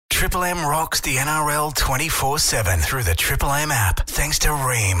Triple M rocks the NRL 24/7 through the Triple M app. Thanks to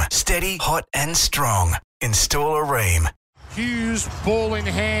Ream. Steady, hot and strong. Install a Ream. Hughes, ball in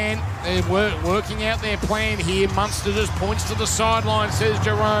hand. They're working out their plan here. Munster just points to the sideline, says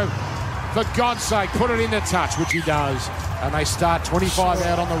Jerome. For God's sake, put it into touch, which he does. And they start 25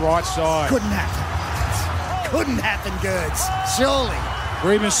 out on the right side. Couldn't happen, Gerds. Surely.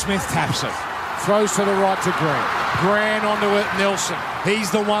 Remus Smith taps it. Throws to the right to Grant. Grant onto it, Nelson.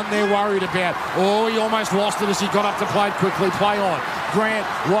 He's the one they're worried about. Oh, he almost lost it as he got up to play it quickly. Play on. Grant,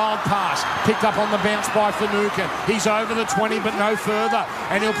 wild pass. Picked up on the bounce by Finucane. He's over the 20, but no further.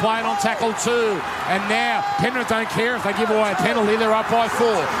 And he'll play it on tackle 2. And now, Penrith don't care if they give away a penalty. They're up by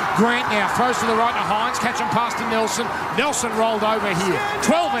 4. Grant now throws to the right to Hines. Catch him past to Nelson. Nelson rolled over here.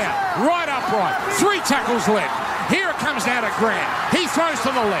 12 out. Right upright. 3 tackles left. Here it comes now to Grant. He throws to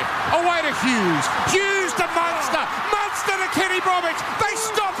the left. Away to Hughes. Hughes to Munster. Munster to Kenny Bromwich. They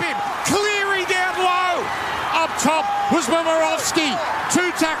stop him. Cleary down low. Up top was Momirovski.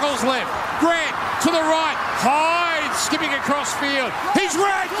 2 tackles left. Grant to the right. Hyde skipping across field. He's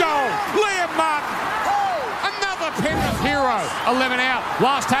ragdolled. Liam Martin. Another Penrith hero. 11 out.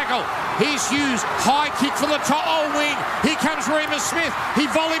 Last tackle. Here's Hughes. High kick for the top. Oh, wing. Here comes Remus Smith. He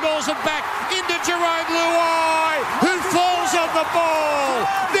volleyballs it back into Jerome Luai, who falls on the ball.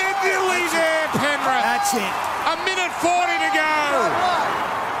 They're nearly there, Penrith. That's it. A minute 40 to go.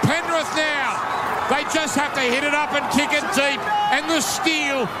 Penrith now. They just have to hit it up and kick it deep. And the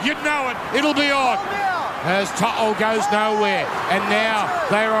steal, you know it. It'll be on. As To'o goes nowhere. And now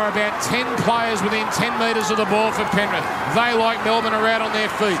they are about 10 players within 10 metres of the ball for Penrith. They, like Melbourne, are out on their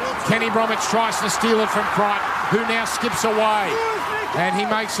feet. Kenny Bromwich tries to steal it from Crichton, who now skips away. And he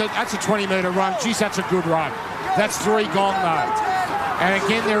makes it. That's a 20-metre run. Geez, that's a good run. That's 3 gone, though. And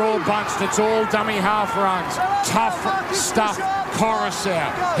again, they're all bunched. It's all dummy half runs. Tough stuff.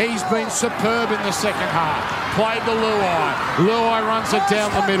 Coruscant. He's been superb in the second half. Played to Luai. Luai runs it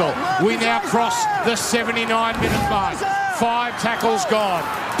down the middle. We now cross the 79-minute mark. 5 tackles gone.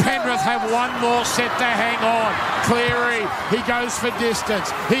 Penrith have 1 more set to hang on. Cleary, he goes for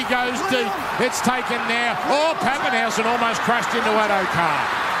distance. He goes deep. It's taken now. Oh, Pappenhausen almost crashed into Addo-Carr.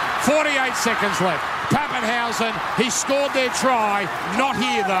 48 seconds left. Pappenhausen, he scored their try. Not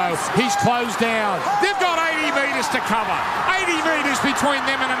here, though. He's closed down. They've got 80 metres to cover. 80 metres between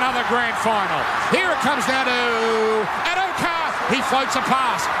them and another grand final. Here it comes now to Addo-Carr. He floats a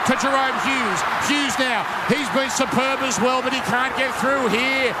pass to Jerome Hughes. Hughes now, he's been superb as well, but he can't get through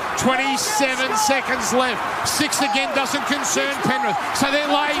here. 27 seconds left. 6 again doesn't concern Penrith, so they're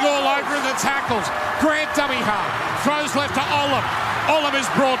laying all over the tackles. Grant dummy half. Throws left to Olam. Olam is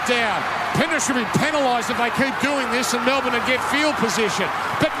brought down. Penrith should be penalised if they keep doing this and Melbourne will get field position.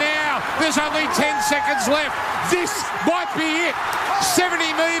 But now there's only 10 seconds left. This might be it. 70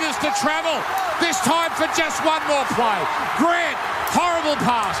 metres to travel. There's time for just 1 more play. Grant, horrible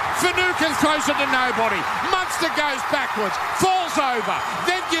pass. Finucane throws it to nobody. Munster goes backwards, falls over,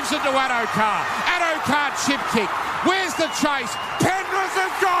 then gives it to Addo-Carr. Addo-Carr chip kick. Where's the chase? Penrith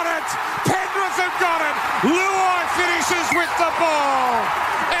have got it. Penrith have got it. Luai finishes with the ball.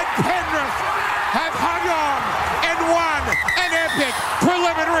 And Penrith have hung on and won an epic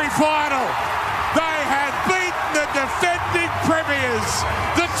preliminary final. They have beaten the defending premiers.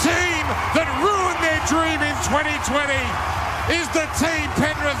 The team that ruined their dream in 2020 is the team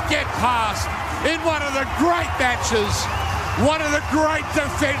Penrith get past in one of the great matches, one of the great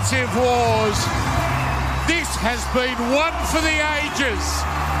defensive wars. This has been one for the ages.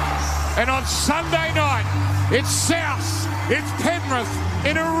 And on Sunday night, it's South, it's Penrith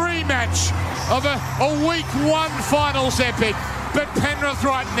in a rematch of a Week 1 finals epic. But Penrith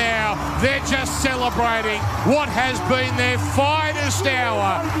right now, they're just celebrating what has been their finest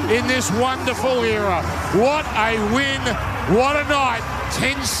hour in this wonderful era. What a win, what a night.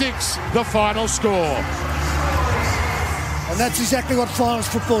 10-6, the final score. And that's exactly what finals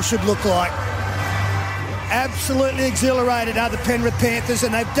football should look like. Absolutely exhilarated are the Penrith Panthers,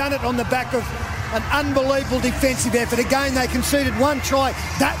 and they've done it on the back of an unbelievable defensive effort. Again, they conceded 1 try.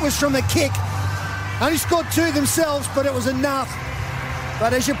 That was from a kick. Only scored 2 themselves, but it was enough.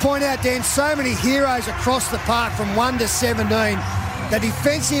 But as you point out, Dan, so many heroes across the park from 1 to 17. The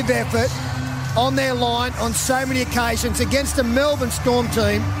defensive effort on their line on so many occasions against a Melbourne Storm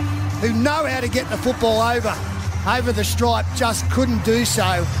team who know how to get the football over the stripe, just couldn't do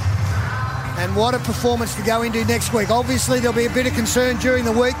so. And what a performance to go into next week. Obviously, there'll be a bit of concern during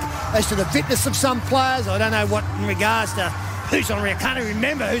the week as to the fitness of some players. I don't know what in regards to who's on report. I can't even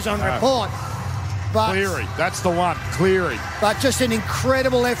remember who's on report. But Cleary, that's the one, Cleary. But just an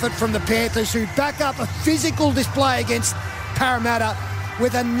incredible effort from the Panthers, who back up a physical display against Parramatta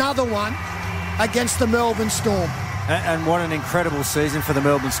with another one against the Melbourne Storm. And what an incredible season for the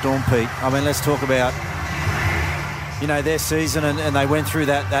Melbourne Storm, Pete. I mean, let's talk about, their season, and they went through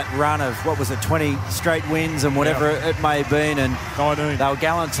that run of, 20 straight wins and whatever it may have been, and 19. They were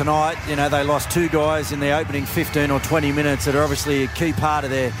gallant tonight. They lost 2 guys in the opening 15 or 20 minutes that are obviously a key part of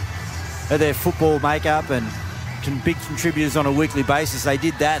their football makeup and big contributors on a weekly basis. They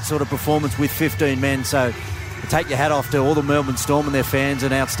did that sort of performance with 15 men, so take your hat off to all the Melbourne Storm and their fans.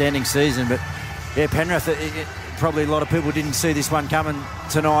 An outstanding season. But Penrith, probably a lot of people didn't see this one coming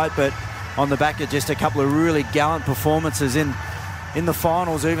tonight, but on the back of just a couple of really gallant performances in the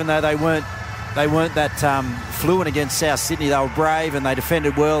finals, even though they weren't that fluent against South Sydney. They were brave and they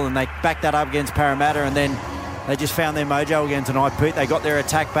defended well, and they backed that up against Parramatta, and then they just found their mojo again tonight, Pete. They got their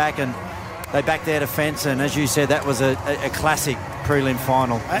attack back and they backed their defence, and as you said, that was a classic prelim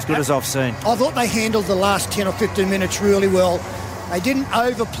final, as good as I've seen. I thought they handled the last 10 or 15 minutes really well. They didn't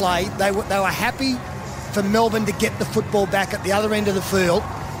overplay. They were happy for Melbourne to get the football back at the other end of the field,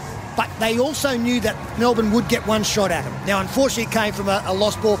 but they also knew that Melbourne would get one shot at them. Now, unfortunately, it came from a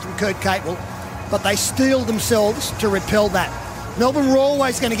lost ball from Kurt Capewell, but they steeled themselves to repel that. Melbourne were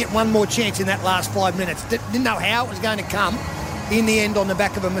always going to get one more chance in that last 5 minutes. Didn't know how it was going to come in the end on the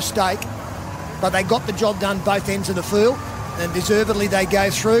back of a mistake, but they got the job done both ends of the field, and deservedly they go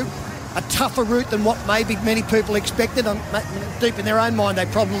through. A tougher route than what maybe many people expected. Deep in their own mind, they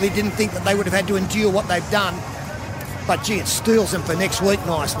probably didn't think that they would have had to endure what they've done. But, gee, it steals them for next week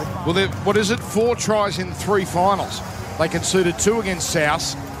nicely. Well, 4 tries in 3 finals. They conceded 2 against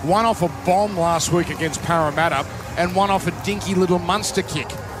South, 1 off a bomb last week against Parramatta, and 1 off a dinky little Munster kick.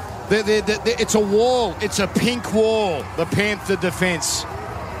 It's a wall. It's a pink wall, the Panther defence.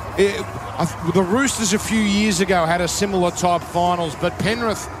 The Roosters a few years ago had a similar type finals, but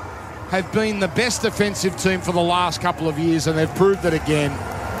Penrith have been the best defensive team for the last couple of years, and they've proved it again.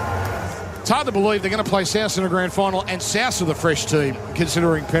 It's hard to believe they're going to play South in a grand final, and South are the fresh team,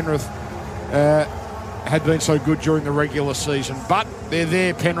 considering Penrith had been so good during the regular season. But they're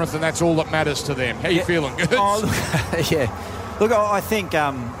there, Penrith, and that's all that matters to them. How are you feeling? Good? Look, I think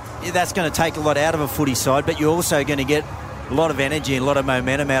that's going to take a lot out of a footy side, but you're also going to get a lot of energy and a lot of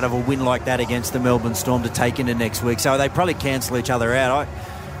momentum out of a win like that against the Melbourne Storm to take into next week. So they probably cancel each other out.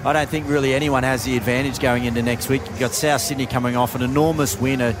 I don't think really anyone has the advantage going into next week. You've got South Sydney coming off an enormous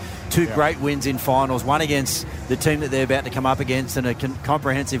win, 2 great wins in finals, one against the team that they're about to come up against, and a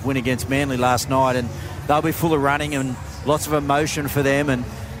comprehensive win against Manly last night. And they'll be full of running and lots of emotion for them. And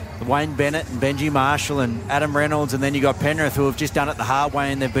Wayne Bennett and Benji Marshall and Adam Reynolds, and then you got Penrith, who have just done it the hard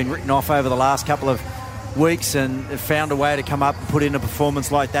way, and they've been written off over the last couple of weeks and found a way to come up and put in a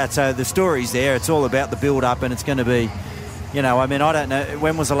performance like that. So the story's there. It's all about the build-up, and it's going to be... I don't know.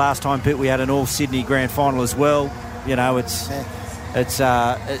 When was the last time, Pete, we had an all-Sydney grand final as well? It's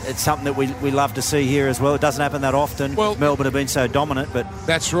something that we love to see here as well. It doesn't happen that often. Well, Melbourne have been so dominant, but...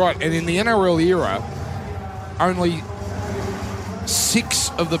 That's right. And in the NRL era, only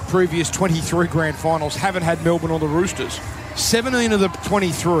 6 of the previous 23 grand finals haven't had Melbourne or the Roosters. 17 of the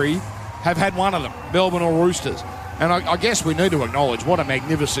 23 have had one of them, Melbourne or Roosters. And I guess we need to acknowledge what a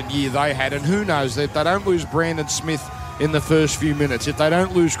magnificent year they had. And who knows, if they don't lose Brandon Smith in the first few minutes, if they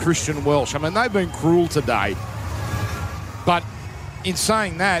don't lose Christian Welsh. I mean, they've been cruel today. But in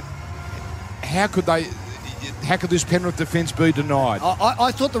saying that, how could this Penrith defence be denied?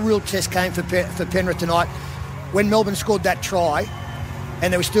 I thought the real test came for Penrith tonight when Melbourne scored that try,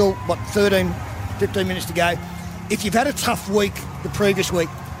 and there was still, 15 minutes to go. If you've had a tough week the previous week,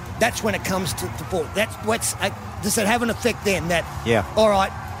 that's when it comes to ball. Does it have an effect then? All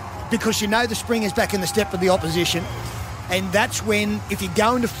right, because the spring is back in the step of the opposition. And that's when, if you're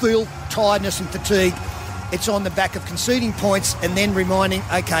going to feel tiredness and fatigue, it's on the back of conceding points and then reminding,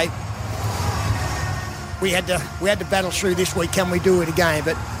 okay, we had to battle through this week. Can we do it again?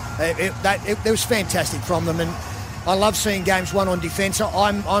 But it was fantastic from them, and I love seeing games won on defence.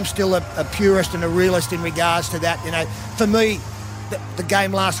 I'm still a purist and a realist in regards to that. For me, the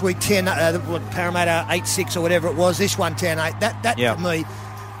game last week, Parramatta 8-6 or whatever it was. This one 10-8. That for me.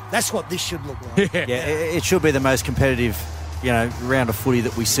 That's what this should look like. It should be the most competitive, round of footy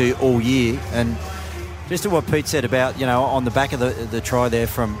that we see all year. And just to what Pete said about, on the back of the try there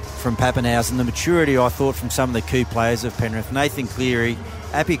from Papenhuyzen, the maturity, I thought, from some of the key players of Penrith, Nathan Cleary,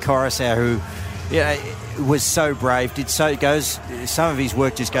 Api Coruscant, who was so brave, some of his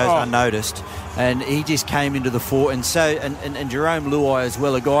work just goes unnoticed, and he just came into the fore. And Jerome Luai as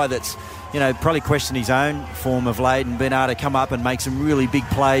well, a guy that's probably questioned his own form of late and been able to come up and make some really big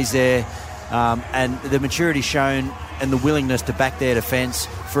plays there. And the maturity shown and the willingness to back their defence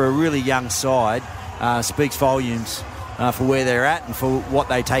for a really young side speaks volumes for where they're at and for what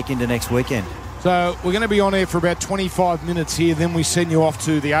they take into next weekend. So we're going to be on air for about 25 minutes here. Then we send you off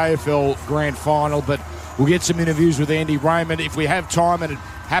to the AFL Grand Final. But we'll get some interviews with Andy Raymond. If we have time and it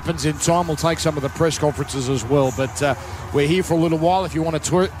happens in time, we'll take some of the press conferences as well. But we're here for a little while. If you want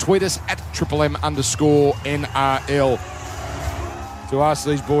to tweet us at @MMM_NRL. To ask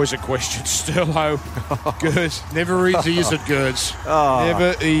these boys a question. Sterlo, Gerds. Never easy, is it, Gerds? Oh.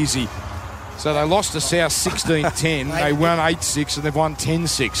 Never easy. So they lost to South 16-10. They won 8-6 and they've won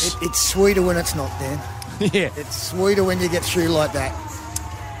 10-6. It's sweeter when it's not, Dan. Yeah. It's sweeter when you get through like that.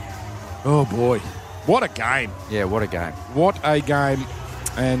 Oh, boy. What a game. Yeah, what a game. What a game.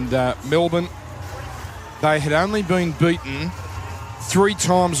 And Melbourne, they had only been beaten 3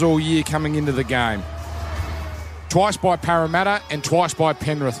 times all year coming into the game. Twice by Parramatta and twice by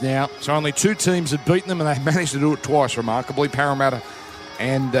Penrith now. So only 2 teams had beaten them and they managed to do it twice, remarkably. Parramatta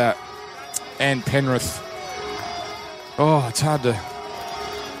and Penrith. Oh, it's hard to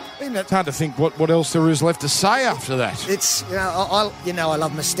think what else there is left to say after that. It's I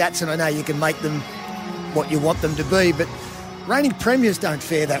love my stats and I know you can make them what you want them to be, but reigning premiers don't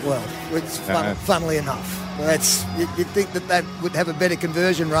fare that well. It's funnily enough. You'd think that they would have a better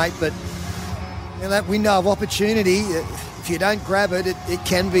conversion rate, but that window of opportunity, if you don't grab it, it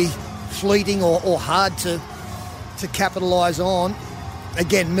can be fleeting or hard to capitalise on.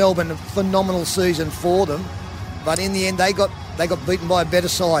 Again, Melbourne, a phenomenal season for them, but in the end they got beaten by a better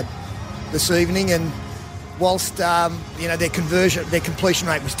side this evening. And whilst their completion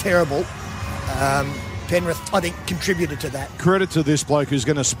rate was terrible, Penrith, I think, contributed to that. Credit to this bloke who's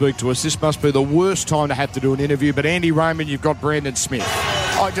going to speak to us. This must be the worst time to have to do an interview. But Andy Raymond, you've got Brandon Smith.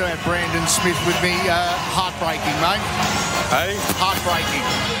 I do have Brandon Smith with me. Heartbreaking, mate. Hey? Heartbreaking.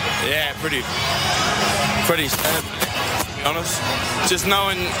 Yeah, pretty sad, to be honest. Just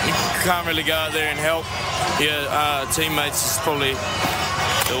knowing you can't really go out there and help your teammates is probably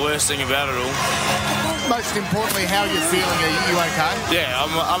the worst thing about it all. Most importantly, how are you feeling? Are you okay? Yeah,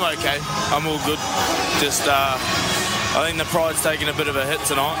 I'm okay. I'm all good. Just, I think the pride's taking a bit of a hit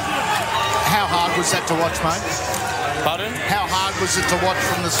tonight. How hard was that to watch, mate? Pardon? How hard was it to watch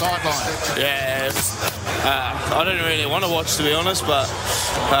from the sideline? Yeah, I didn't really want to watch, to be honest, but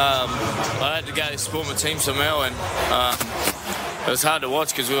I had to go support my team somehow, and it was hard to watch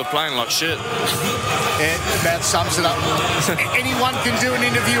because we were playing like shit. Yeah, that sums it up. Anyone can do an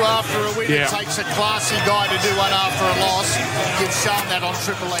interview after a win. Yeah. It takes a classy guy to do one after a loss. You've shown that on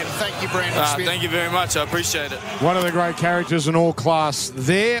Triple M. Thank you, Brandon Smith. Thank you very much. I appreciate it. One of the great characters in all class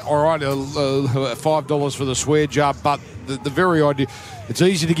there. All right, $5 for the swear jar, but the very idea. It's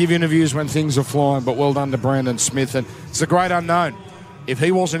easy to give interviews when things are flying, but well done to Brandon Smith. And it's the great unknown. If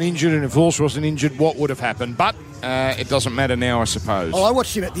he wasn't injured and if Horse wasn't injured, what would have happened? But it doesn't matter now, I suppose. Well, I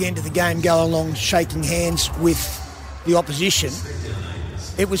watched him at the end of the game go along shaking hands with the opposition.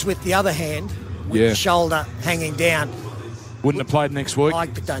 It was with the other hand, with the shoulder hanging down. Wouldn't have played next week?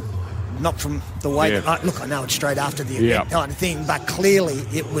 Not from the way... Yeah. I know it's straight after the event kind of thing, but clearly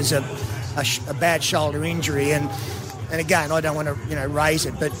it was a bad shoulder injury. And again, I don't want to raise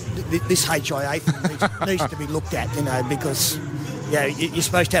it, but this HIA thing needs to be looked at, because... Yeah, you're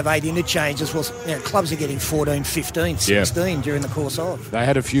supposed to have 8 interchanges. Well, clubs are getting 14, 15, 16 during the course of. They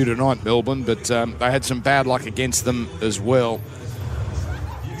had a few tonight, Melbourne, but they had some bad luck against them as well.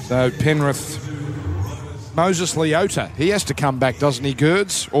 So Penrith, Moses Leota, he has to come back, doesn't he,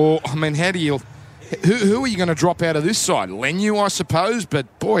 Gerds? Or, how do you... Who are you going to drop out of this side? Lenu, I suppose,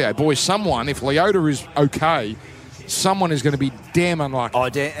 but boy, oh boy, someone, if Leota is okay... Someone is going to be damn unlucky. Oh,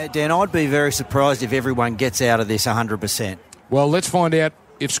 Dan, I'd be very surprised if everyone gets out of this 100%. Well, let's find out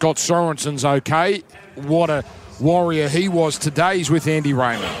if Scott Sorensen's okay. What a warrior he was today. He's with Andy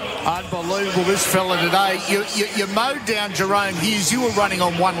Raymond. Unbelievable, this fella today. You mowed down Jerome Hughes. You were running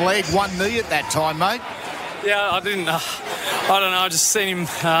on one leg, one knee at that time, mate. Yeah, I didn't... I don't know, I just seen him...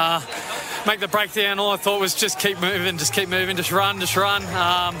 make the breakdown. All I thought was just keep moving, just run.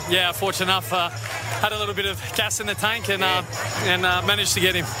 Fortunate enough, had a little bit of gas in the tank and managed to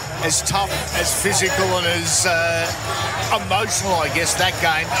get him. As tough, as physical and as emotional, I guess, that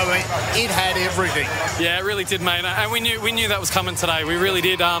game. It had everything. Yeah, it really did, mate. And we knew that was coming today. We really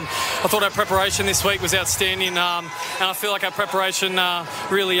did. I thought our preparation this week was outstanding, and I feel like our preparation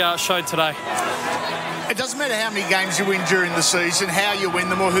really showed today. It doesn't matter how many games you win during the season, how you win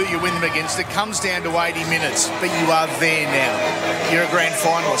them or who you win them against. games that comes down to 80 minutes, but you are there now. You're a grand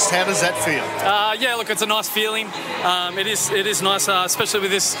finalist. How does that feel? Yeah, look, it's a nice feeling. It is nice, especially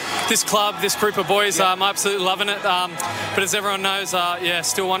with this club, this group of boys. I'm absolutely loving it. But as everyone knows,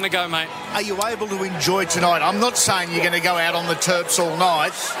 still one to go, mate. Are you able to enjoy tonight? I'm not saying you're going to go out on the Terps all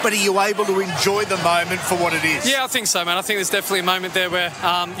night, but are you able to enjoy the moment for what it is? Yeah, I think so, man. I think there's definitely a moment there where,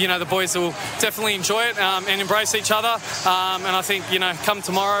 the boys will definitely enjoy it and embrace each other. And I think, come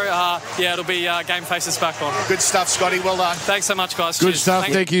tomorrow, it'll be game faces back on. Good stuff, Scotty. Well done. Thanks so much, guys. Good Cheers. stuff.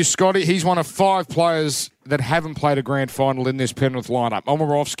 Thank you, Scotty. He's one of 5 players that haven't played a grand final in this Penrith lineup.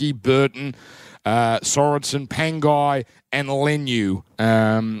 Omorovsky, Burton, Sorensen, Pangai and Leniu.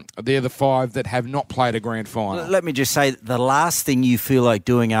 They're the 5 that have not played a grand final. Let me just say, the last thing you feel like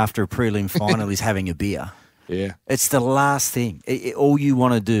doing after a prelim final is having a beer. Yeah. It's the last thing. All you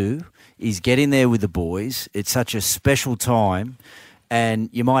want to do is get in there with the boys. It's such a special time. And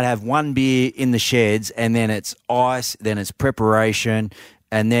you might have one beer in the sheds, and then it's ice, then it's preparation,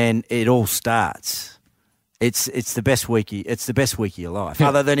 and then it all starts. It's the best week. It's the best week of your life,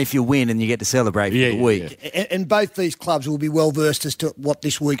 other than if you win and you get to celebrate for the week. Yeah. And both these clubs will be well versed as to what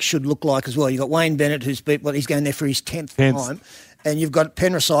this week should look like as well. You've got Wayne Bennett, he's going there for his 10th time, and you've got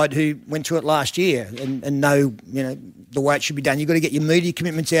Penrith side who went through it last year and know the way it should be done. You've got to get your media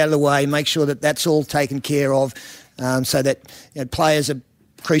commitments out of the way, make sure that that's all taken care of, so that players are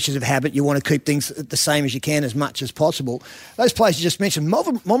creatures of habit. You want to keep things the same as you can as much as possible. Those players you just mentioned,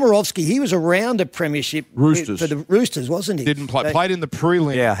 Momirovski, he was around a premiership Roosters. for the Roosters, wasn't he? Didn't play. Played in the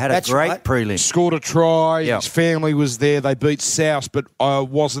prelim. Yeah, had a great prelim. Scored a try. His family was there. They beat South, but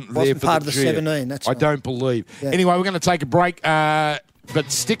wasn't there for part the of the 17. That's I right. don't believe. Yeah. Anyway, we're going to take a break, but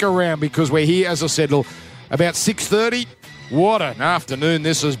stick around because we're here, as I said, about 6:30. What an afternoon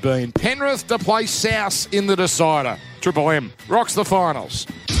this has been. Penrith to play South in the decider. Triple M rocks the finals.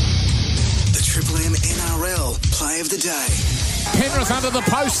 The Triple M NRL Play of the Day. Penrith under the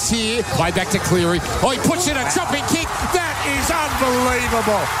posts here. Play back to Cleary. Oh, he puts in a chopping kick. That is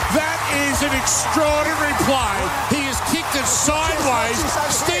unbelievable. That is an extraordinary play. He has kicked it sideways.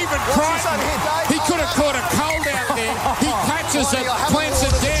 Stephen Crichton, he could have caught a cold out there. He catches it, plants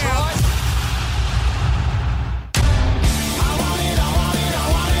it down.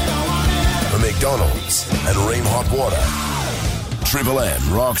 For McDonald's and Ream Hot Water. Triple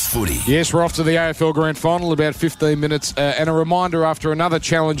M rocks footy. Yes, we're off to the AFL Grand Final, about 15 minutes. And a reminder, after another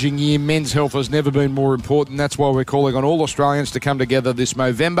challenging year, men's health has never been more important. That's why we're calling on all Australians to come together this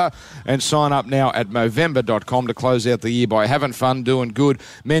Movember and sign up now at Movember.com to close out the year by having fun, doing good.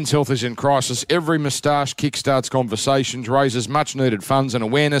 Men's health is in crisis. Every moustache kickstarts conversations, raises much-needed funds and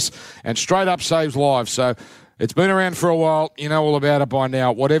awareness, and straight up saves lives. So it's been around for a while. You know all about it by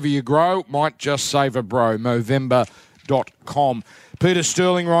now. Whatever you grow might just save a bro. Movember.com. Peter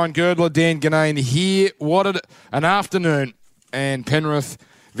Sterling, Ryan Girdler, Dan Ganane here. What an afternoon. And Penrith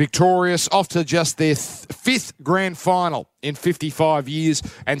victorious, off to just their 5th grand final in 55 years.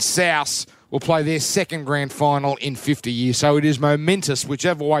 And South will play their 2nd grand final in 50 years. So it is momentous,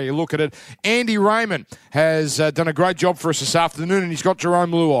 whichever way you look at it. Andy Raymond has done a great job for us this afternoon, and he's got Jerome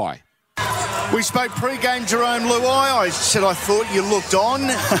Luai. We spoke pre-game, Jerome Luai. I said I thought you looked on,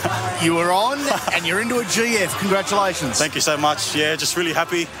 you were on, and you're into a GF. Congratulations. Thank you so much. Yeah, just really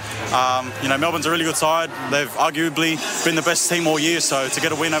happy. Melbourne's a really good side. They've arguably been the best team all year, so to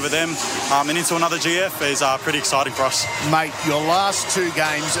get a win over them and into another GF is pretty exciting for us. Mate, your last 2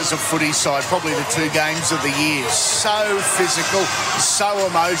 games as a footy side, probably the 2 games of the year. So physical, so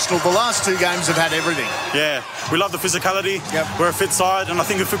emotional. The last 2 games have had everything. Yeah, we love the physicality. Yep. We're a fit side, and I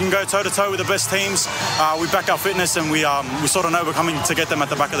think if we can go toe-to-toe with the best teams, we back our fitness, and we sort of know we're coming to get them at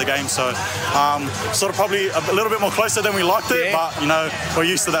the back of the game. So sort of probably a little bit more closer than we liked it, but we're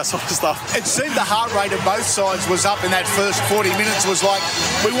used to that sort of stuff. It seemed the heart rate of both sides was up in that first 40 minutes. Was like,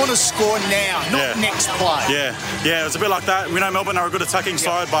 we want to score now, not next play. Yeah, it was a bit like that. We know Melbourne are a good attacking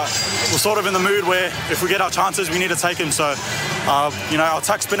side, but we're sort of in the mood where if we get our chances, we need to take them. So our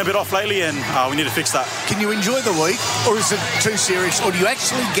attack's been a bit off lately, and we need to fix that. Can you enjoy the week, or is it too serious, or do you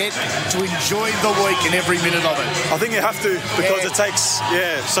actually get to enjoy the week and every minute of it? I think you have to, because it takes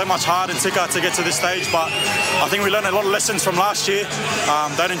so much heart and ticker to get to this stage, but I think we learned a lot of lessons from last year.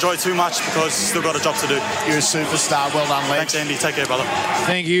 Don't enjoy too much because still got a job to do. You're a superstar. Well done, Lex. Thanks, Andy. Take care, brother.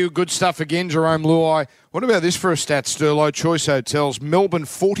 Thank you. Good stuff again, Jerome Luai. What about this for a stat, Sterlo? Choice Hotels, Melbourne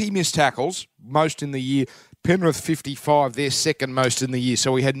 40 missed tackles, most in the year. Penrith 55, their 2nd most in the year.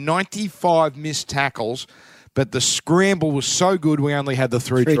 So we had 95 missed tackles, but the scramble was so good we only had the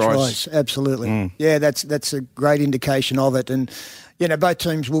 3 tries. Absolutely. Yeah, that's a great indication of it. And, both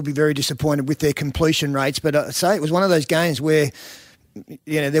teams will be very disappointed with their completion rates. But I say it was one of those games where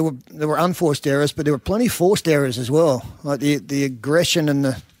there were unforced errors, but there were plenty of forced errors as well. Like the aggression and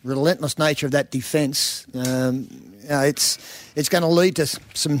the relentless nature of that defence. It's going to lead to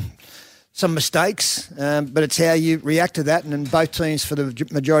some mistakes, but it's how you react to that. And both teams, for the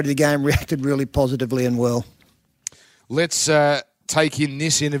majority of the game, reacted really positively and well. Let's take in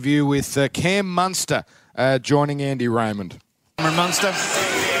this interview with Cam Munster joining Andy Raymond. Cameron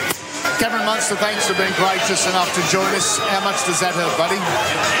Munster, thanks for being gracious enough to join us. How much does that hurt, buddy?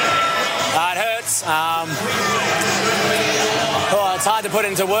 It hurts. It's hard to put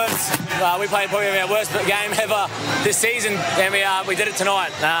into words. We played probably our worst game ever this season, and we did it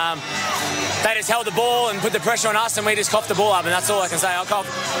tonight. They just held the ball and put the pressure on us, and we just coughed the ball up, and that's all I can say. I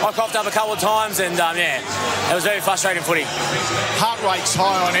coughed up a couple of times, and it was very frustrating footy. Heart rate's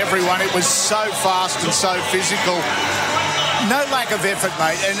high on everyone. It was so fast and so physical. No lack of effort,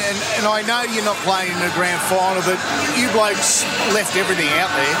 mate, and I know you're not playing in the grand final, but you blokes left everything out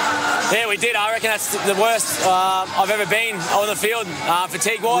there. Yeah, we did. I reckon that's the worst I've ever been on the field,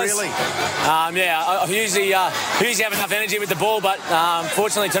 fatigue-wise. Really? I usually have enough energy with the ball, but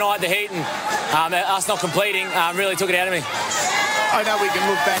fortunately tonight the heat and us not completing really took it out of me. I know we can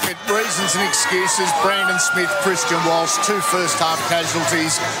look back at reasons and excuses. Brandon Smith, Christian Walsh, 2 first-half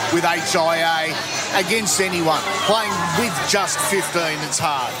casualties with HIA against anyone. Playing with just 15, it's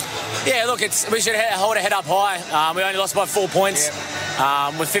hard. Yeah, look, we should hold our head up high. We only lost by 4 points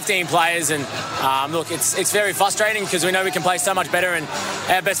with 15 players, and look, it's very frustrating because we know we can play so much better, and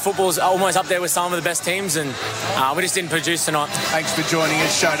our best football's almost up there with some of the best teams, and we just didn't produce tonight. Thanks for joining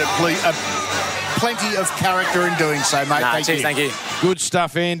us. Showed plenty of character in doing so, mate. Thank you. Good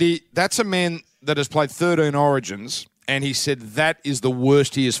stuff, Andy. That's a man that has played 13 Origins, and he said that is the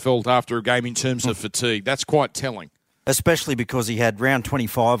worst he has felt after a game in terms of fatigue. That's quite telling. Especially because he had round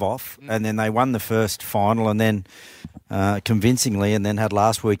 25 off, and then they won the first final, and then convincingly, and then had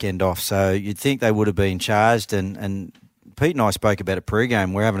last weekend off. So you'd think they would have been charged. And Pete and I spoke about it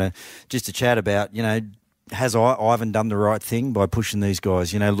pre-game. We're having just a chat about, has Ivan done the right thing by pushing these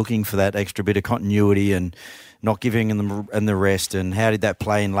guys? Looking for that extra bit of continuity and not giving them and the rest. And how did that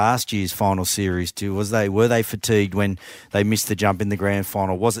play in last year's final series too? Were they fatigued when they missed the jump in the grand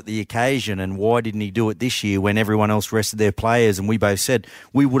final? Was it the occasion? And why didn't he do it this year when everyone else rested their players? And we both said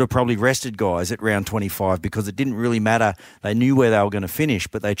we would have probably rested guys at round 25 because it didn't really matter. They knew where they were going to finish,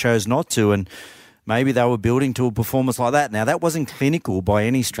 but they chose not to. And maybe they were building to a performance like that. Now, that wasn't clinical by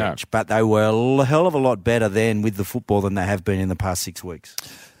any stretch, but they were a hell of a lot better then with the football than they have been in the past 6 weeks.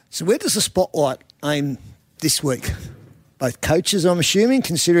 So where does the spotlight aim this week? Both coaches, I'm assuming,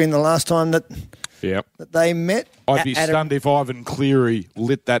 considering the last time that they met. I'd be stunned if Ivan Cleary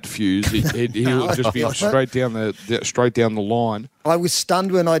lit that fuse. He'll just be straight down the line. I was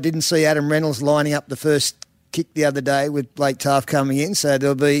stunned when I didn't see Adam Reynolds lining up the first kick the other day with Blake Taaffe coming in. So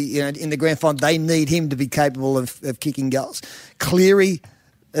there'll be, in the grand final, they need him to be capable of kicking goals. Cleary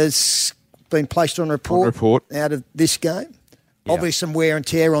has been placed on report out of this game. Yeah. Obviously some wear and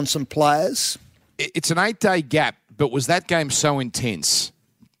tear on some players. It's an 8-day gap, but was that game so intense?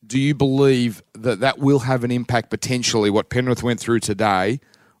 Do you believe that will have an impact potentially, what Penrith went through today,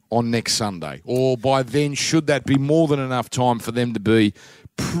 on next Sunday? Or by then, should that be more than enough time for them to be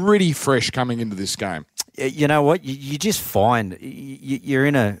pretty fresh coming into this game? You know what? You just find you're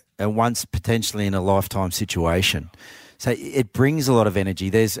in a once potentially in a lifetime situation. So it brings a lot of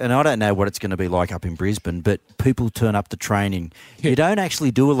energy. And I don't know what it's going to be like up in Brisbane, but people turn up to training. You don't actually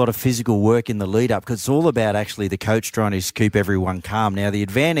do a lot of physical work in the lead up because it's all about actually the coach trying to keep everyone calm. Now, the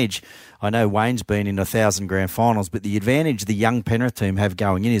advantage, I know Wayne's been in 1,000 grand finals, but the advantage the young Penrith team have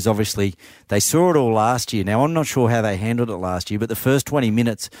going in is obviously they saw it all last year. Now, I'm not sure how they handled it last year, but the first 20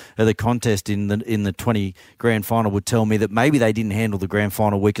 minutes of the contest in the 20 grand final would tell me that maybe they didn't handle the grand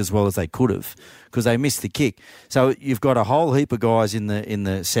final week as well as they could have because they missed the kick. So you've got a whole heap of guys in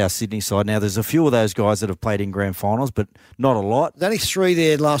the South Sydney side. Now, there's a few of those guys that have played in grand finals, but not a lot. There's only 3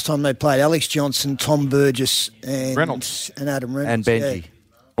 there last time they played. Alex Johnson, Tom Burgess, and Reynolds. And Adam Reynolds. And Benji. Yeah.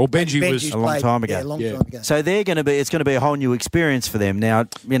 Well, Benji was a long time ago. Yeah, a long time ago. So it's going to be a whole new experience for them. Now,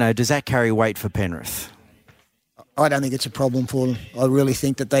 does that carry weight for Penrith? I don't think it's a problem for them. I really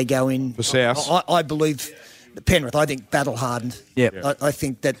think that they go in. For South? I believe Penrith, I think battle hardened. Yeah. I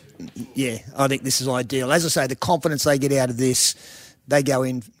think that, I think this is ideal. As I say, the confidence they get out of this, they go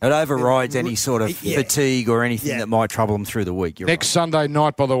in. It overrides any sort of fatigue or anything that might trouble them through the week. Next Sunday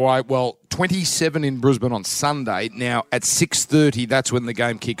night, by the way, 27 in Brisbane on Sunday. Now, at 6:30, that's when the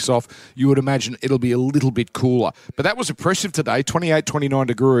game kicks off. You would imagine it'll be a little bit cooler. But that was impressive today, 28, 29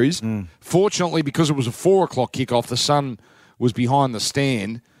 degrees. Fortunately, because it was a 4 o'clock kickoff, the sun was behind the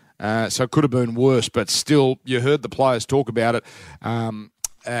stand. so it could have been worse. But still, you heard the players talk about it,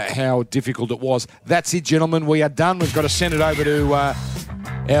 how difficult it was. That's it, gentlemen. We are done. We've got to send it over to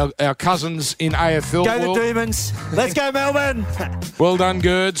our cousins in AFL. Go the Demons. Let's go, Melbourne. Well done,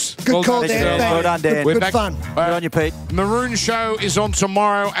 Girds. Good call, Dan. Well done, Dan. Good fun. Good on you, Pete. Maroon Show is on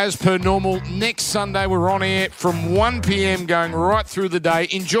tomorrow as per normal. Next Sunday, we're on air from 1 p.m. going right through the day.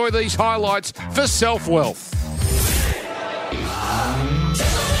 Enjoy these highlights for Self-Wealth.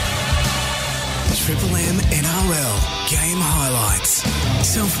 Triple M NRL game highlights.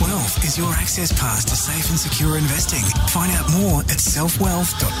 Self-Wealth is your access pass to safe and secure investing. Find out more at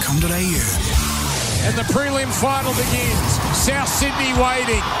selfwealth.com.au. And the prelim final begins. South Sydney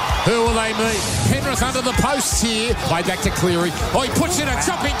waiting. Who will they meet? Penrith under the posts here. Play back to Cleary. Oh, he puts in a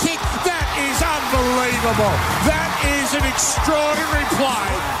jumping kick. That is unbelievable. That is an extraordinary play.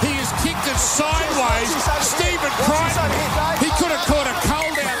 He has kicked it sideways. Stephen Crichton, he could have caught a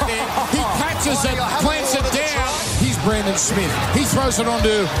cold out there. He catches it, plants it down. Here's Brandon Smith. He throws it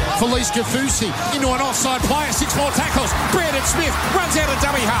onto Felice Kafusi into an offside player. 6 more tackles. Brandon Smith runs out of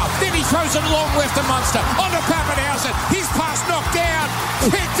dummy half. Then he throws it long left to Munster. Onto Pappenhausen. His pass knocked down.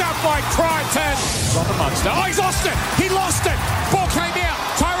 Picked up by Crichton. On to Munster. Oh, he's lost it. He lost it. Ball came out.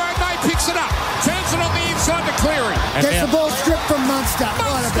 Tyrone May picks it up. Turns it on the inside to Cleary. Gets the ball stripped from Munster.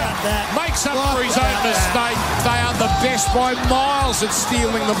 What about that? Makes up for his own mistake. They are the best by miles at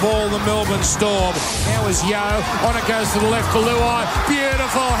stealing the ball, the Melbourne Storm. Now is Yo. On it goes to the left for Luai.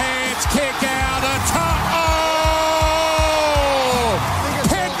 Beautiful hands. Kick out. A top. Oh!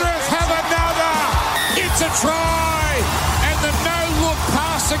 Penrith have another. It's a try. And the no-look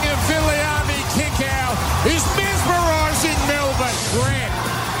passing of Viliami kick out is mesmerising Melbourne. Grant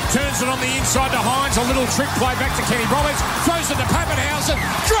turns it on the inside to Hines. A little trick play back to Kenny Roberts. Throws it to Pappenhausen.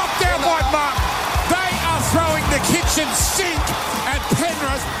 Dropped down by Mark. They are throwing the kitchen sink at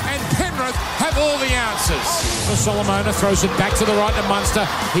Penrith, and Penrith have all the answers. So Solomona throws it back to the right to Munster.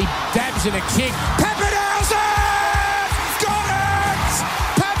 He dabs in a kick. Pappenhausen! Got it!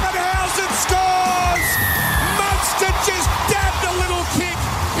 Pappenhausen scores! Munster just dabbed a little kick.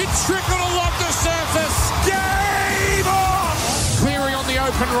 It trickled along the surface. Game on! Cleary on the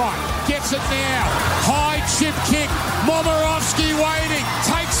open right. Gets it now. High chip kick. Momirovski waiting.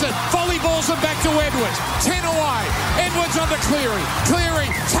 Takes it. Volleyballs it back to Edwards. 10 away. Edwards onto Cleary. Cleary.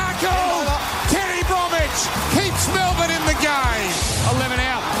 Tackle. Kenny Bromwich keeps Melbourne in the game. 11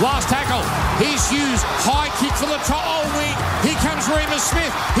 out. Last tackle. Here's Hughes. High kick for the top wing. Here comes Remus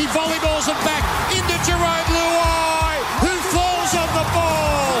Smith. He volleyballs it back into Jerome Luai, who falls on the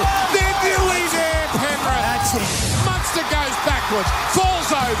ball. They're nearly there, Penrith. That's it. Munster goes backwards,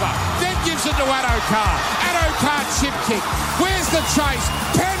 falls over, then gives it to Addo-Carr. Addo-Carr chip kick. Where's the chase?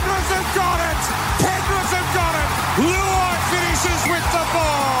 Penrith have got it! Penrith have got it! Luai finishes with the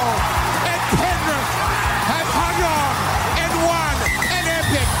ball! And Penrith have hung on and won an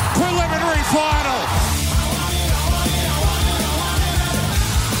epic preliminary final.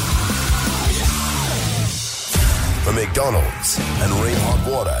 For McDonald's and Ream Hot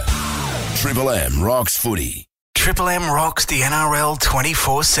Water, Triple M rocks footy. Triple M rocks the NRL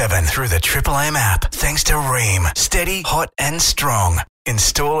 24/7 through the Triple M app. Thanks to Ream. Steady, hot and strong.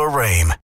 Install a Ream.